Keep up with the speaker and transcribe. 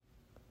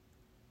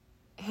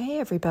Hey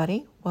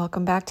everybody,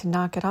 welcome back to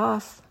Knock It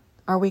Off,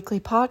 our weekly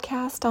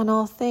podcast on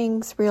all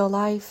things real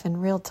life and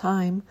real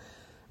time,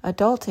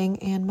 adulting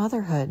and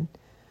motherhood,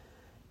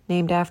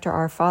 named after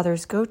our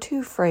father's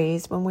go-to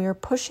phrase when we are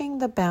pushing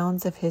the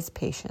bounds of his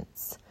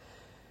patience.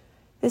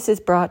 This is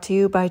brought to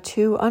you by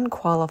two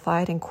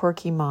unqualified and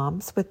quirky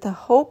moms with the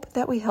hope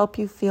that we help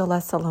you feel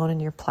less alone in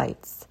your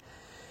plights.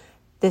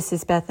 This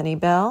is Bethany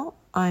Bell.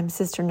 I'm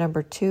sister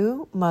number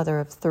 2, mother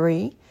of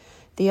 3.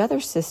 The other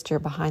sister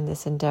behind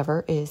this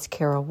endeavor is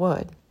Carol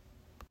Wood.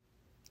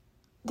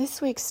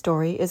 This week's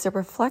story is a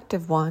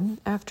reflective one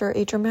after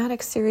a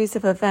dramatic series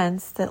of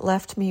events that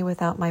left me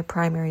without my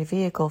primary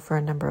vehicle for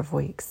a number of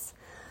weeks.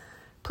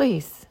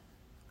 Please,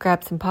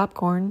 grab some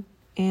popcorn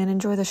and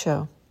enjoy the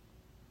show.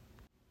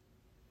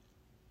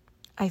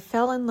 I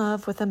fell in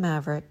love with a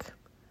Maverick.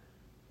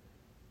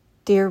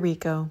 Dear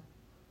Rico,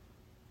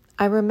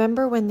 I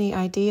remember when the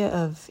idea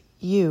of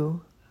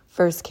you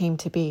first came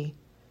to be.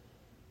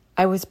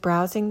 I was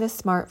browsing the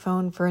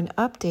smartphone for an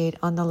update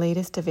on the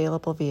latest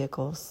available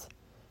vehicles.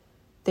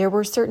 There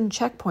were certain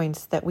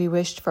checkpoints that we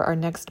wished for our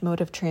next mode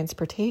of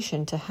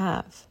transportation to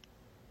have.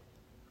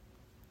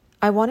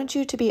 I wanted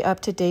you to be up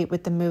to date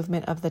with the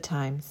movement of the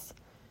times.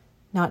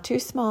 Not too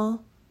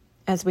small,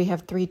 as we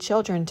have 3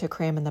 children to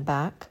cram in the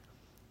back.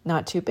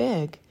 Not too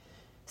big,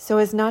 so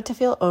as not to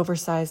feel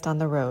oversized on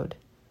the road.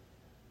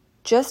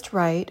 Just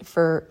right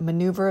for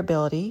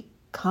maneuverability,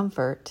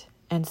 comfort,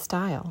 and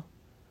style.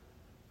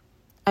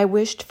 I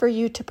wished for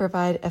you to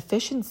provide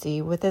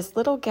efficiency with as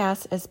little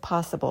gas as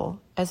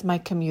possible as my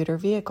commuter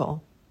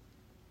vehicle.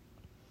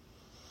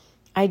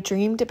 I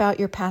dreamed about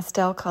your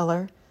pastel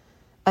color,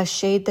 a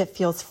shade that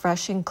feels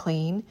fresh and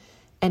clean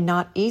and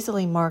not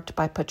easily marked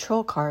by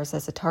patrol cars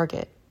as a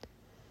target,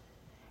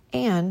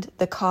 and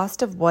the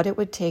cost of what it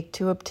would take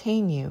to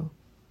obtain you.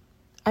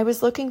 I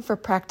was looking for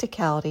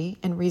practicality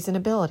and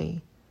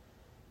reasonability,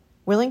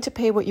 willing to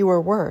pay what you were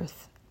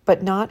worth,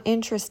 but not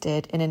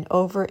interested in an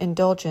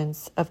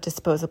overindulgence of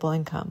disposable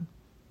income.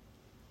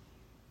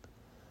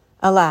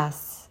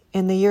 Alas,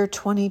 in the year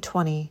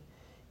 2020,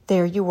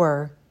 there you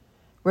were,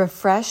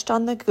 refreshed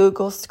on the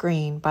Google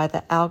screen by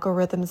the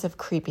algorithms of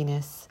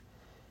creepiness,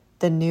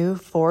 the new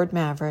Ford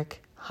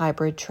Maverick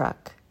hybrid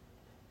truck.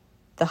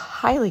 The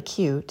highly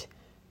cute,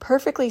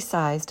 perfectly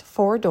sized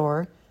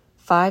 4-door,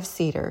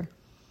 5-seater,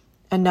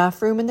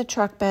 enough room in the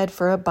truck bed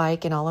for a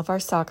bike and all of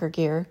our soccer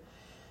gear,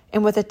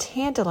 and with a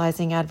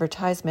tantalizing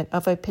advertisement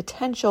of a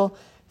potential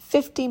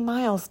 50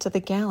 miles to the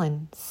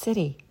gallon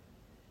city.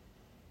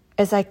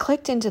 As I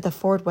clicked into the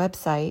Ford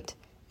website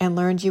and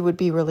learned you would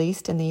be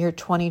released in the year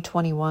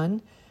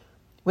 2021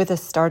 with a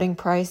starting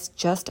price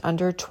just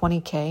under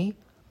 $20,000,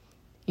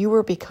 you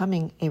were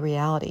becoming a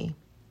reality.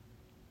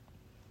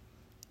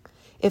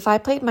 If I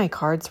played my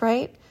cards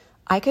right,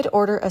 I could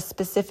order a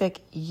specific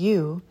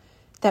you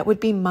that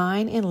would be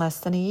mine in less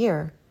than a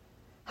year.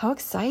 How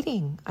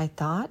exciting, I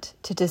thought,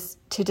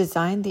 to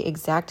design the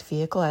exact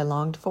vehicle I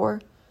longed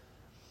for.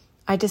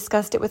 I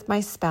discussed it with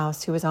my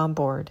spouse who was on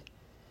board.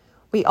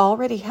 We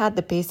already had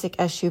the basic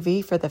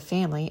SUV for the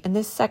family, and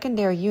this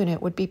secondary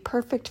unit would be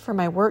perfect for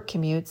my work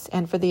commutes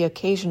and for the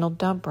occasional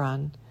dump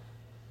run.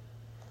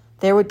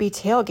 There would be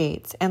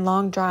tailgates and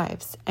long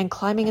drives and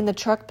climbing in the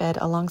truck bed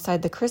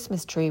alongside the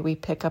Christmas tree we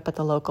pick up at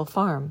the local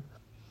farm.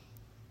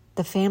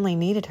 The family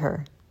needed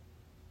her.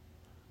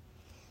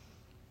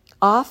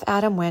 Off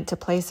Adam went to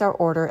place our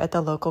order at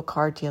the local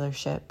car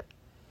dealership.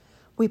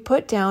 We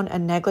put down a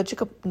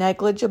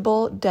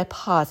negligible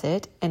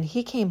deposit, and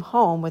he came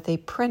home with a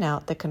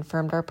printout that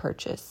confirmed our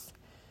purchase.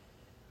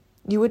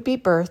 You would be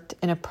birthed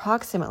in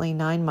approximately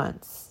 9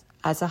 months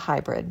as a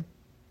hybrid.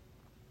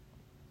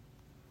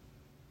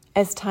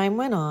 As time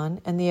went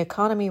on and the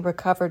economy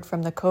recovered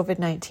from the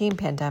COVID-19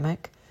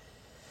 pandemic,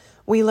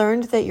 we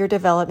learned that your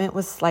development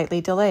was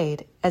slightly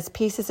delayed as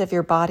pieces of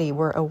your body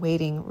were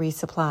awaiting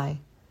resupply.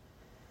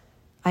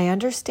 I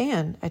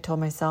understand, I told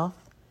myself.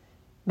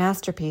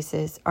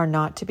 Masterpieces are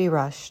not to be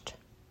rushed.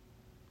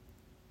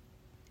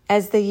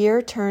 As the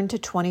year turned to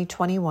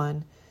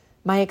 2021,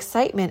 my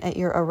excitement at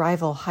your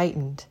arrival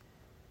heightened.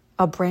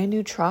 A brand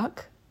new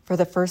truck for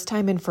the first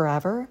time in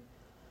forever?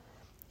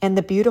 And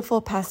the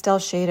beautiful pastel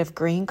shade of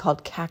green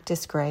called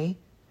cactus gray?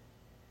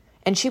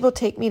 And she will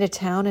take me to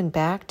town and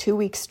back 2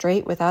 weeks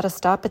straight without a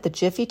stop at the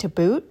Jiffy to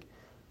boot?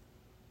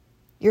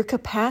 Your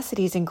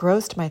capacities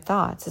engrossed my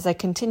thoughts as I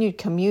continued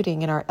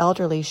commuting in our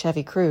elderly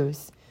Chevy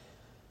Cruze,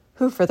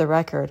 who, for the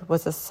record,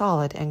 was a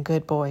solid and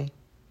good boy.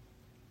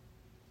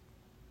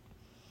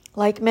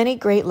 Like many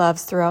great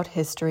loves throughout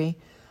history,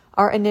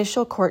 our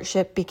initial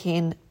courtship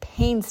began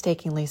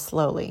painstakingly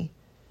slowly.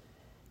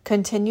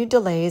 Continued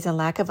delays and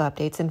lack of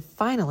updates, and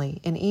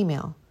finally an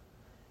email.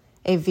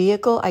 A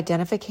vehicle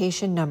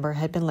identification number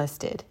had been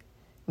listed,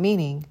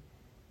 meaning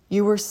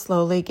you were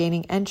slowly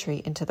gaining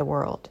entry into the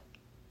world.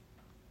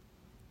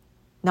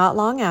 Not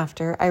long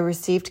after, I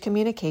received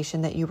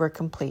communication that you were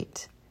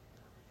complete.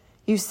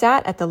 You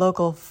sat at the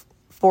local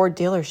Ford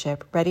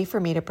dealership ready for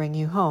me to bring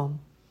you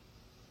home.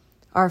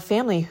 Our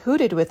family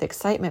hooted with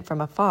excitement from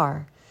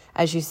afar.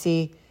 As you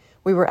see,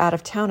 we were out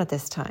of town at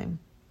this time.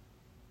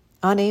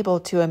 unable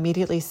to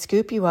immediately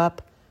scoop you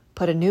up,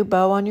 put a new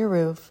bow on your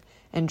roof,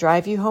 and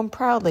drive you home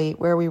proudly,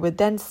 where we would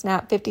then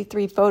snap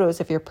 53 photos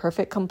of your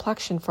perfect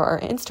complexion for our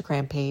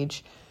Instagram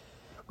page,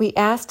 we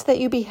asked that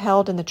you be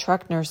held in the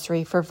truck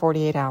nursery for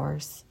 48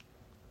 hours.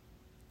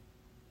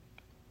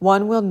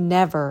 One will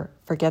never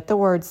forget the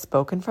words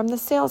spoken from the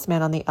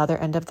salesman on the other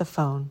end of the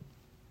phone.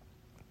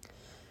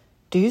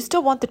 "Do you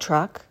still want the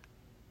truck?"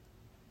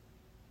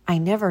 "I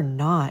never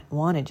not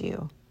wanted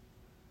you."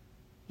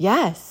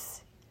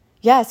 Yes,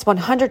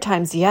 100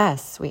 times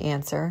yes, we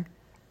answer.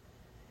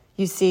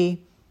 You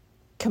see,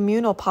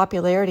 communal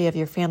popularity of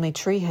your family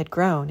tree had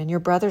grown, and your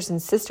brothers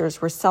and sisters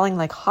were selling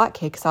like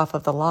hotcakes off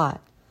of the lot.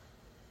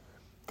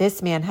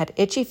 This man had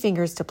itchy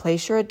fingers to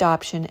place your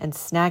adoption and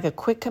snag a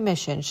quick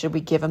commission should we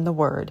give him the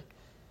word.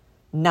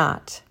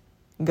 Not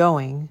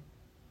going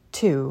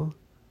to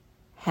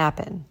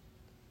happen.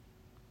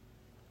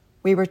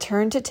 We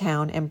returned to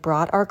town and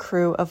brought our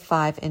crew of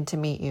 5 in to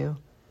meet you.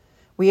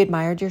 We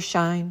admired your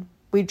shine.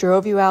 We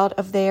drove you out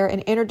of there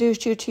and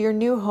introduced you to your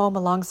new home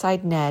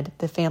alongside Ned,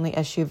 the family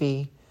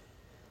SUV.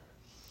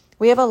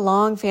 We have a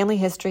long family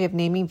history of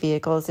naming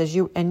vehicles,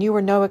 and you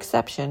were no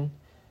exception.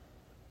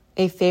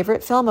 A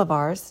favorite film of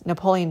ours,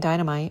 Napoleon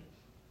Dynamite,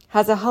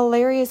 has a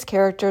hilarious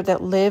character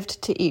that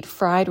lived to eat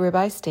fried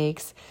ribeye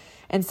steaks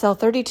and sell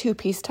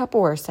 32-piece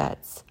Tupperware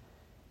sets.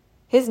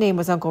 His name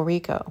was Uncle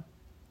Rico.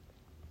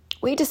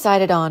 We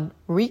decided on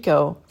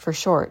Rico for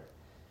short.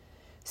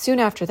 Soon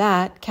after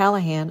that,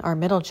 Callahan, our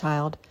middle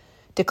child,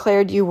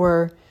 declared you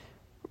were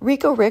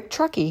Rico Rick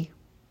Truckee.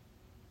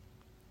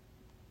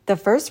 The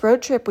first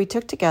road trip we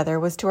took together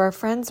was to our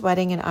friend's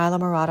wedding in Isla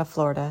Mirada,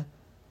 Florida.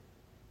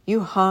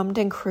 You hummed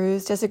and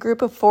cruised as a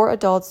group of 4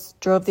 adults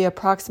drove the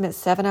approximate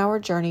 7-hour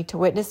journey to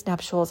witness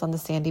nuptials on the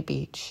sandy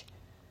beach.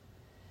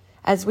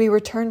 As we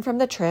returned from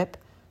the trip,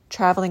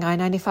 traveling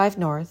I-95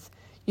 north,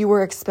 you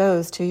were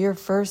exposed to your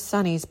first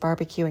Sonny's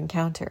barbecue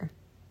encounter.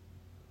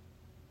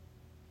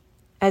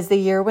 As the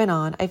year went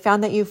on, I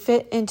found that you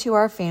fit into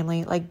our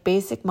family like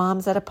basic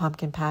moms at a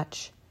pumpkin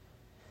patch.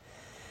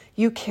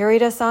 You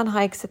carried us on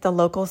hikes at the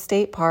local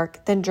state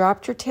park, then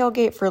dropped your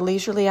tailgate for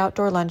leisurely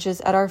outdoor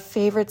lunches at our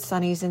favorite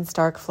Sonny's in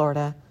Stark,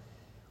 Florida,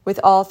 with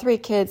all 3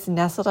 kids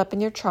nestled up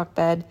in your truck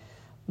bed,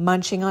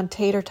 munching on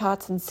tater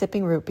tots and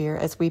sipping root beer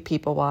as we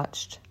people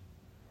watched.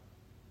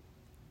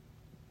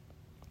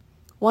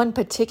 One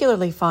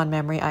particularly fond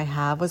memory I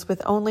have was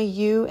with only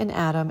you and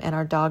Adam and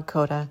our dog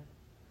Coda.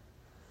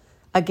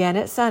 Again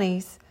at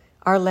Sonny's,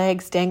 our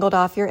legs dangled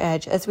off your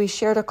edge as we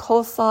shared a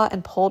coleslaw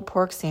and pulled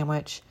pork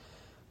sandwich,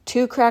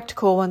 2 cracked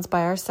cool ones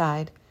by our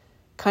side,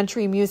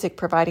 country music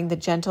providing the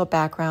gentle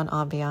background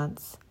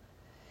ambiance.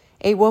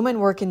 A woman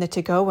working the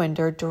to-go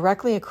window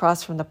directly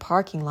across from the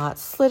parking lot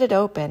slid it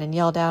open and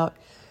yelled out,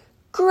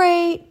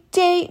 "Great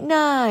date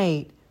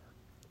night!"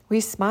 We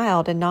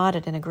smiled and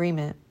nodded in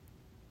agreement.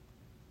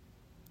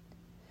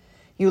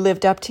 You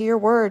lived up to your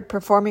word,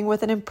 performing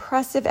with an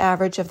impressive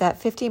average of that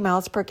 50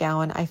 miles per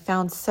gallon I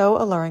found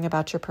so alluring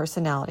about your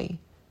personality.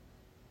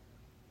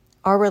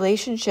 Our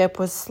relationship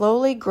was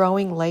slowly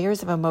growing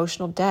layers of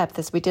emotional depth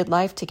as we did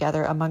life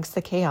together amongst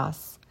the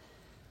chaos.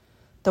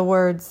 The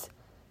words,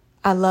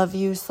 "I love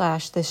you"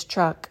 / "this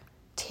truck"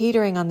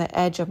 teetering on the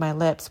edge of my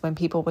lips when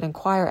people would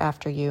inquire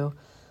after you,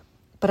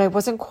 but I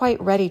wasn't quite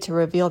ready to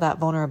reveal that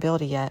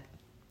vulnerability yet.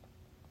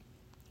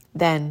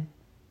 Then,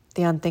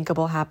 the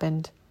unthinkable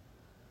happened.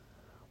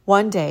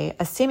 One day,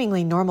 a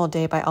seemingly normal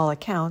day by all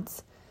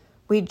accounts,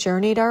 we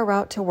journeyed our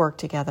route to work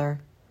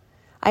together.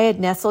 I had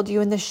nestled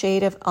you in the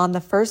shade on the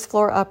first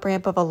floor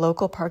up-ramp of a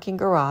local parking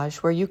garage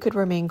where you could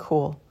remain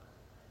cool.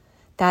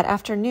 That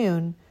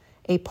afternoon,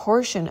 a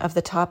portion of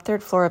the top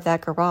 3rd floor of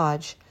that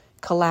garage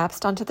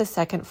collapsed onto the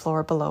 2nd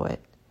floor below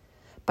it.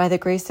 By the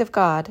grace of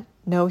God,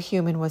 no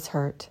human was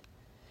hurt.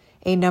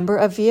 A number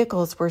of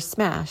vehicles were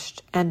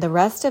smashed, and the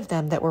rest of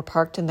them that were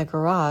parked in the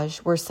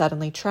garage were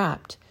suddenly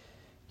trapped.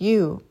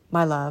 You,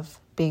 my love,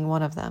 being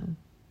one of them.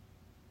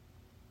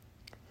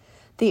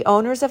 The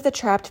owners of the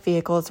trapped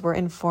vehicles were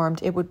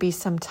informed it would be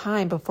some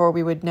time before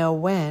we would know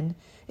when,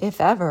 if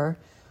ever,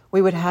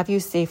 we would have you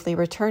safely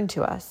returned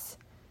to us.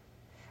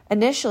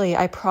 Initially,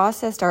 I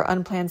processed our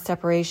unplanned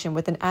separation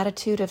with an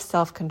attitude of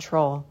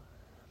self-control.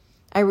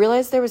 I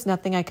realized there was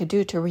nothing I could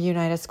do to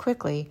reunite us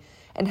quickly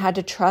and had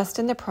to trust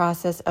in the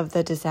process of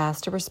the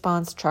disaster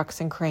response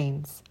trucks and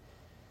cranes.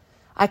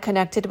 I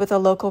connected with a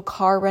local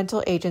car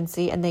rental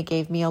agency and they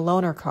gave me a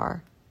loaner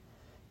car.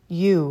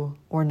 You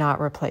were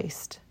not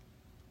replaced.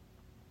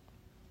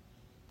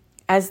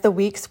 As the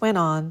weeks went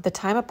on, the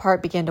time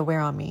apart began to wear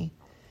on me.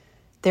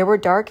 There were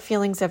dark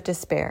feelings of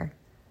despair.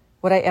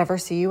 Would I ever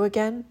see you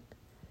again?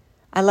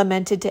 I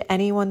lamented to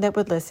anyone that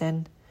would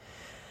listen.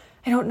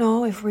 I don't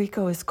know if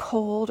Rico is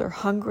cold or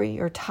hungry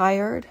or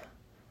tired.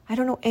 I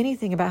don't know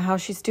anything about how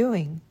she's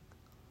doing.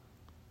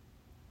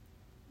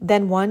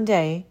 Then one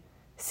day,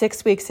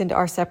 6 weeks into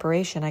our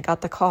separation, I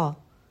got the call.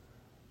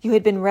 You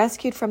had been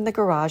rescued from the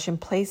garage and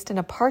placed in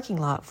a parking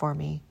lot for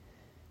me.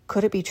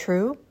 Could it be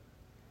true?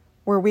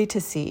 Were we to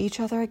see each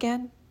other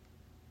again?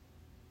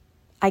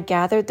 I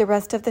gathered the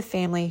rest of the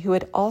family who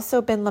had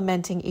also been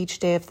lamenting each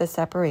day of the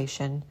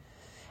separation,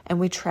 and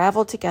we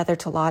traveled together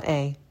to Lot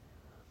A.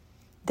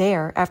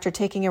 There, after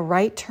taking a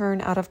right turn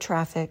out of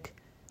traffic,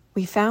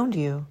 we found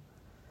you,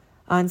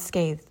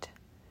 unscathed,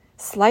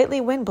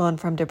 slightly windblown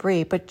from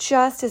debris, but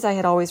just as I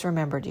had always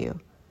remembered you.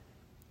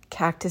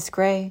 Cactus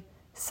gray,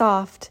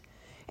 soft,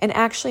 and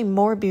actually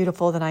more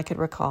beautiful than I could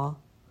recall.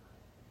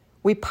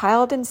 We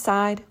piled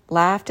inside,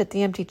 laughed at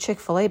the empty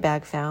Chick-fil-A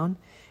bag found,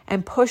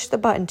 and pushed the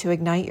button to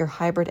ignite your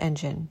hybrid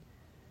engine.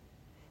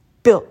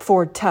 Built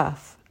Ford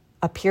Tough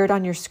appeared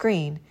on your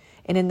screen,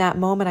 and in that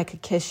moment I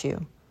could kiss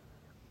you.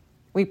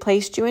 We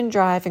placed you in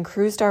drive and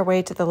cruised our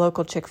way to the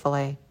local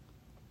Chick-fil-A.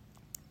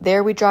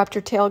 There we dropped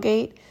your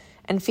tailgate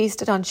and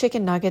feasted on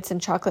chicken nuggets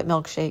and chocolate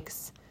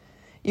milkshakes.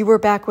 You were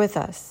back with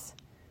us.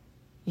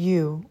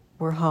 You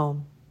were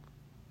home.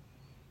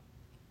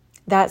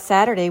 That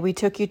Saturday, we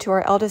took you to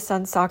our eldest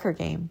son's soccer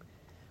game.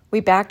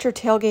 We backed your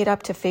tailgate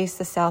up to face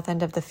the south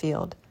end of the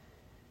field.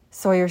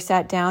 Sawyer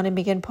sat down and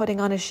began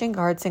putting on his shin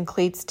guards and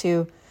cleats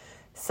to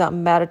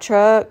Something About a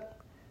Truck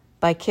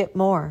by Kip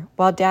Moore,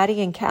 while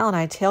Daddy and Cal and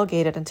I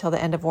tailgated until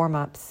the end of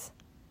warm-ups.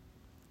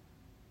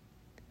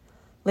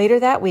 Later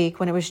that week,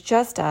 when it was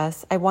just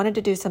us, I wanted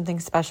to do something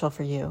special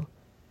for you.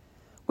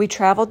 We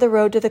traveled the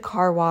road to the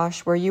car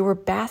wash where you were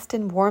bathed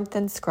in warmth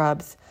and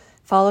scrubs,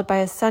 followed by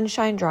a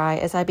sunshine dry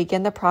as I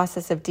began the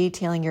process of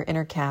detailing your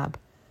inner cab.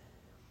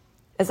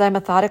 As I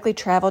methodically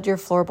traveled your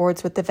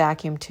floorboards with the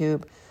vacuum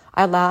tube,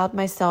 I allowed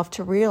myself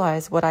to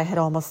realize what I had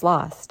almost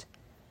lost.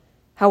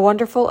 How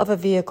wonderful of a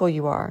vehicle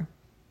you are.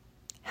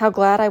 How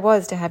glad I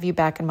was to have you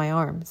back in my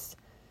arms.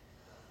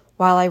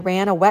 While I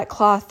ran a wet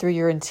cloth through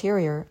your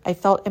interior, I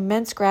felt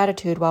immense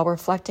gratitude while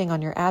reflecting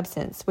on your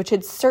absence, which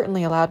had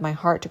certainly allowed my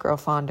heart to grow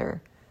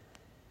fonder.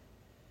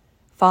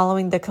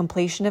 Following the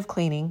completion of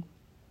cleaning,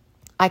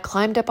 I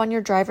climbed up on your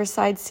driver's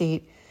side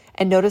seat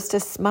and noticed a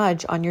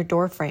smudge on your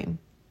door frame.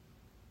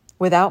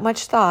 Without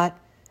much thought,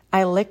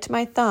 I licked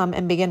my thumb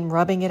and began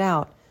rubbing it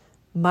out,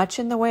 much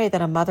in the way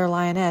that a mother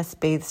lioness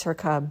bathes her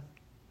cub.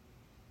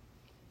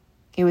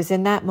 It was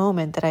in that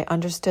moment that I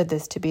understood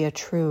this to be a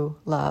true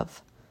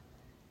love.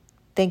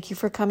 Thank you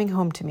for coming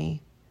home to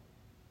me.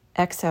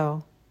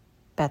 XO,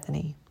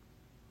 Bethany.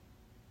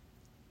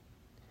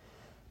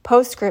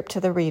 Postscript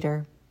to the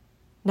reader.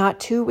 Not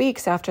 2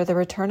 weeks after the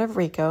return of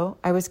Rico,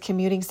 I was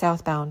commuting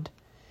southbound.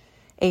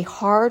 A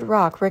hard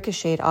rock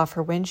ricocheted off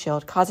her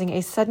windshield, causing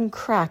a sudden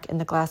crack in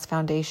the glass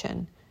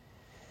foundation.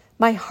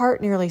 My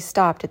heart nearly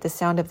stopped at the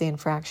sound of the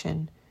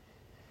infraction.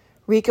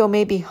 Rico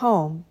may be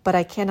home, but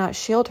I cannot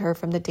shield her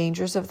from the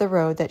dangers of the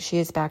road that she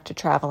is back to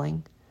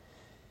traveling.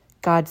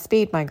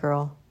 Godspeed, my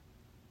girl.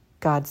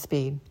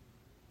 Godspeed.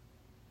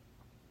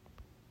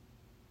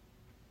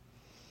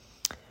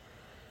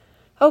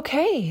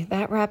 Okay,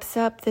 that wraps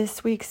up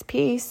this week's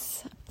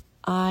piece.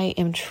 I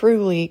am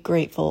truly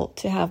grateful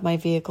to have my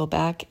vehicle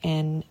back,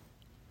 and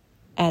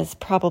as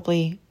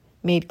probably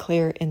made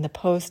clear in the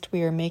post,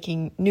 we are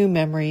making new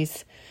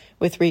memories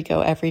with Rico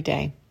every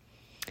day.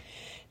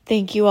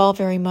 Thank you all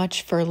very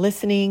much for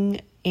listening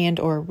and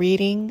or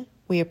reading.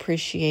 We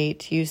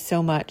appreciate you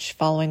so much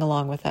following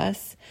along with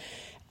us.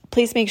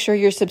 Please make sure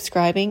you're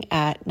subscribing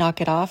at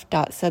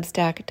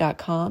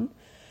knockitoff.substack.com.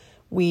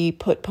 We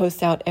put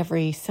posts out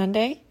every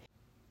Sunday,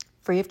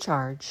 free of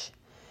charge.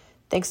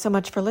 Thanks so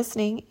much for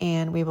listening,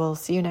 and we will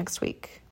see you next week.